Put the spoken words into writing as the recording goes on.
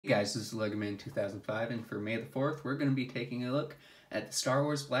Hey guys, this is LegoMan 2005, and for May the 4th, we're going to be taking a look at the Star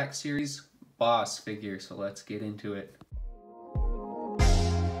Wars Black Series boss figure, so let's get into it.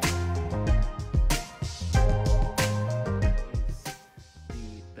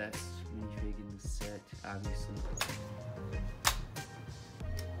 The best minifig in the set, obviously.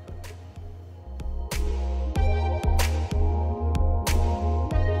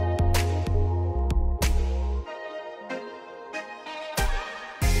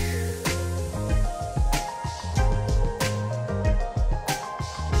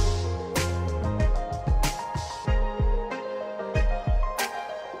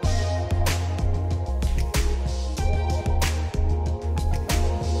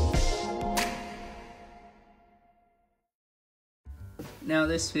 Now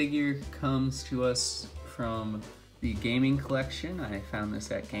this figure comes to us from the gaming collection. I found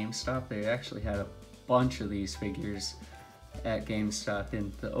this at GameStop. They actually had a bunch of these figures at GameStop,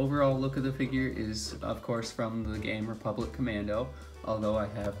 and the overall look of the figure is of course from the game Republic Commando, although I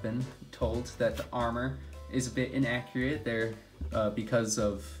have been told that the armor is a bit inaccurate there because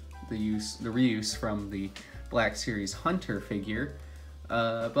of the reuse from the Black Series Hunter figure.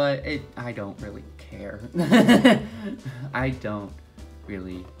 But I don't really care. I don't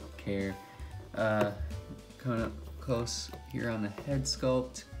really care. Coming up close here on the head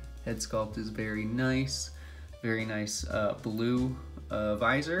sculpt. Head sculpt is very nice blue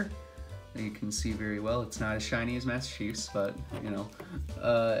visor that you can see very well. It's not as shiny as Master Chief's, but you know.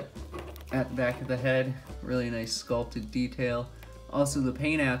 At the back of the head, really nice sculpted detail. Also, the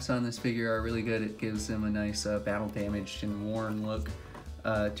paint apps on this figure are really good. It gives them a nice battle damaged and worn look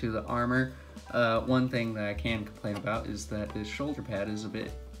to the armor. One thing that I can complain about is that this shoulder pad is a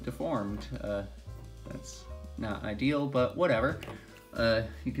bit deformed. That's not ideal, but whatever.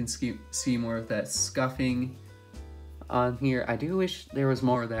 You can see more of that scuffing on here. I do wish there was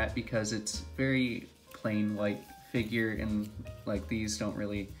more of that because it's very plain white figure, and like these don't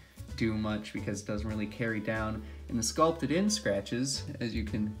really do much because it doesn't really carry down. And the sculpted in scratches, as you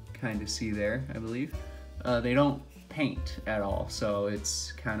can kind of see there, I believe, they don't paint at all, so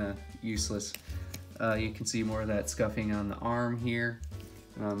it's kind of useless. You can see more of that scuffing on the arm here,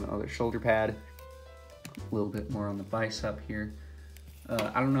 and on the other shoulder pad, a little bit more on the bicep here.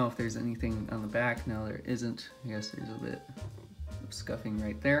 I don't know if there's anything on the back. No, there isn't. I guess there's a bit of scuffing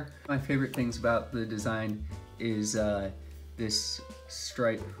right there. My favorite things about the design is this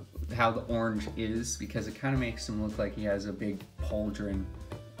stripe, how the orange is, because it kind of makes him look like he has a big pauldron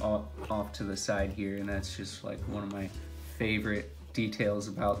off to the side here, and that's just like one of my favorite details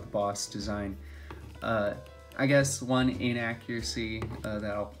about the boss design. I guess one inaccuracy that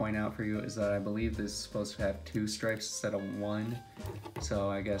I'll point out for you is that I believe this is supposed to have 2 stripes instead of 1, so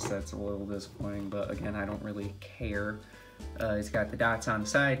I guess that's a little disappointing, but again, I don't really care. It's got the dots on the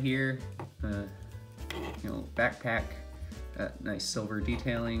side here, you know, backpack, nice silver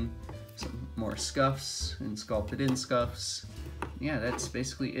detailing, some more scuffs and sculpted in scuffs. Yeah, that's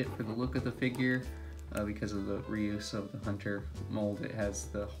basically it for the look of the figure. Because of the reuse of the Hunter mold, it has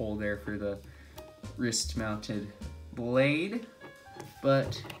the hole there for the wrist-mounted blade.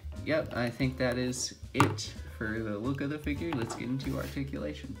 But yep, I think that is it for the look of the figure. Let's get into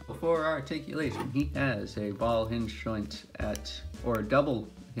articulation. Before articulation, he has a ball hinge joint or a double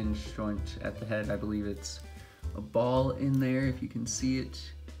hinge joint at the head. I believe it's a ball in there, if you can see it,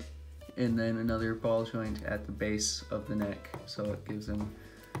 and then another ball joint at the base of the neck, so it gives him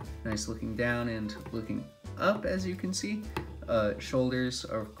nice looking down and looking up, as you can see. Shoulders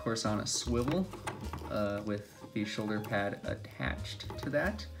are of course on a swivel with the shoulder pad attached to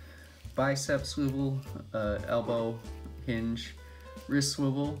that. Bicep swivel, elbow hinge, wrist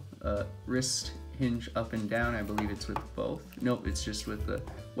swivel, wrist hinge up and down. I believe it's with both. Nope, it's just with the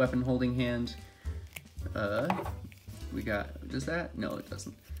weapon holding hand. We got, does that? No, it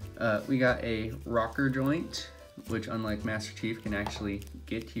doesn't. We got a rocker joint, which unlike Master Chief can actually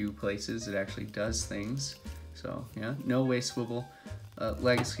get you places. It actually does things. So yeah, no waist swivel.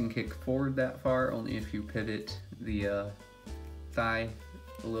 Legs can kick forward that far, only if you pivot the thigh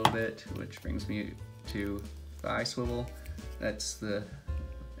a little bit, which brings me to thigh swivel. That's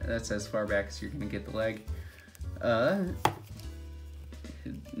as far back as you're gonna get the leg.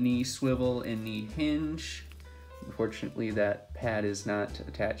 Knee swivel and knee hinge. Unfortunately, that pad is not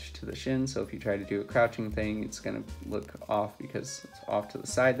attached to the shin, so if you try to do a crouching thing, it's gonna look off because it's off to the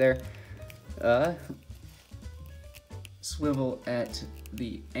side there. Swivel at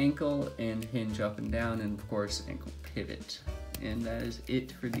the ankle and hinge up and down, and of course ankle pivot. And that is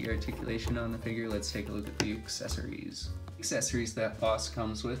it for the articulation on the figure. Let's take a look at the accessories. Accessories that boss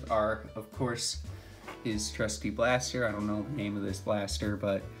comes with are, of course, his trusty blaster. I don't know the name of this blaster,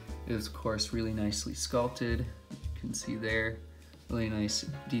 but it was of course really nicely sculpted. You can see there, really nice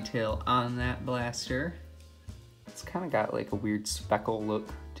detail on that blaster. It's kind of got like a weird speckle look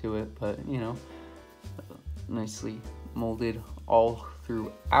to it, but you know, nicely molded all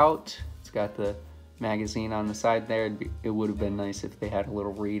throughout. It's got the magazine on the side there. It would have been nice if they had a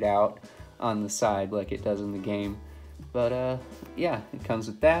little readout on the side like it does in the game. But yeah, it comes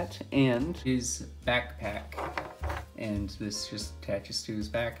with that and his backpack. And this just attaches to his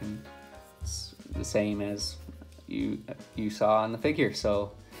back, and it's the same as you saw on the figure.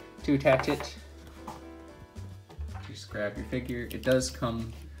 So to attach it, just grab your figure. It does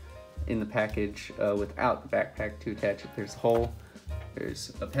come in the package without the backpack to attach it. There's a hole,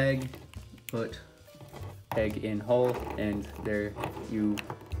 there's a peg, put peg in hole, and there you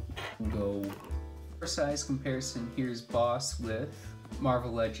go. For size comparison, here's Boss with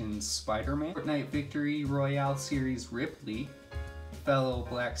Marvel Legends Spider-Man, Fortnite Victory Royale Series Ripley, fellow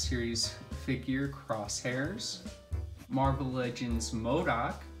Black Series figure Crosshairs, Marvel Legends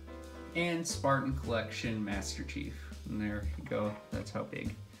MODOK, and Spartan Collection Master Chief. And there you go, that's how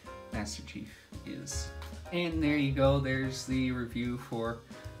big Master Chief is. And there you go, there's the review for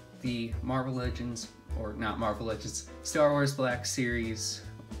the Marvel Legends, or not Marvel Legends, Star Wars Black Series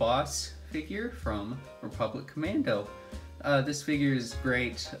Boss figure from Republic Commando. This figure is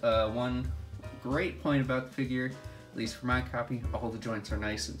great. One great point about the figure, at least for my copy, all the joints are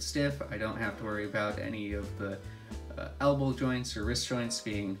nice and stiff. I don't have to worry about any of the elbow joints or wrist joints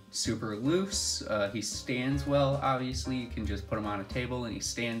being super loose. He stands well, obviously. You can just put him on a table and he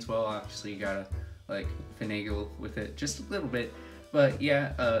stands well. Obviously you gotta like finagle with it just a little bit. But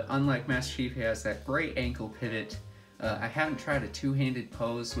yeah, unlike Master Chief, he has that great ankle pivot. I haven't tried a two-handed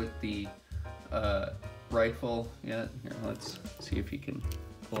pose with the rifle yet. Here, let's see if he can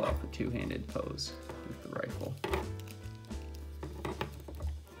pull off a two-handed pose with the rifle.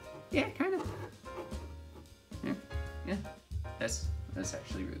 Yeah, kind of. Yeah, that's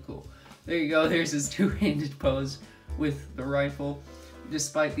actually really cool. There you go, there's his two-handed pose with the rifle.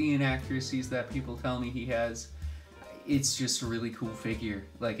 Despite the inaccuracies that people tell me he has, it's just a really cool figure.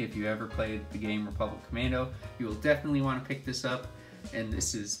 Like, if you ever played the game Republic Commando, you will definitely want to pick this up. And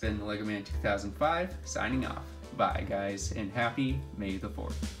this has been the LEGO Man 2005, signing off. Bye guys, and happy May the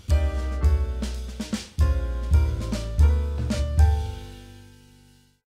 4th.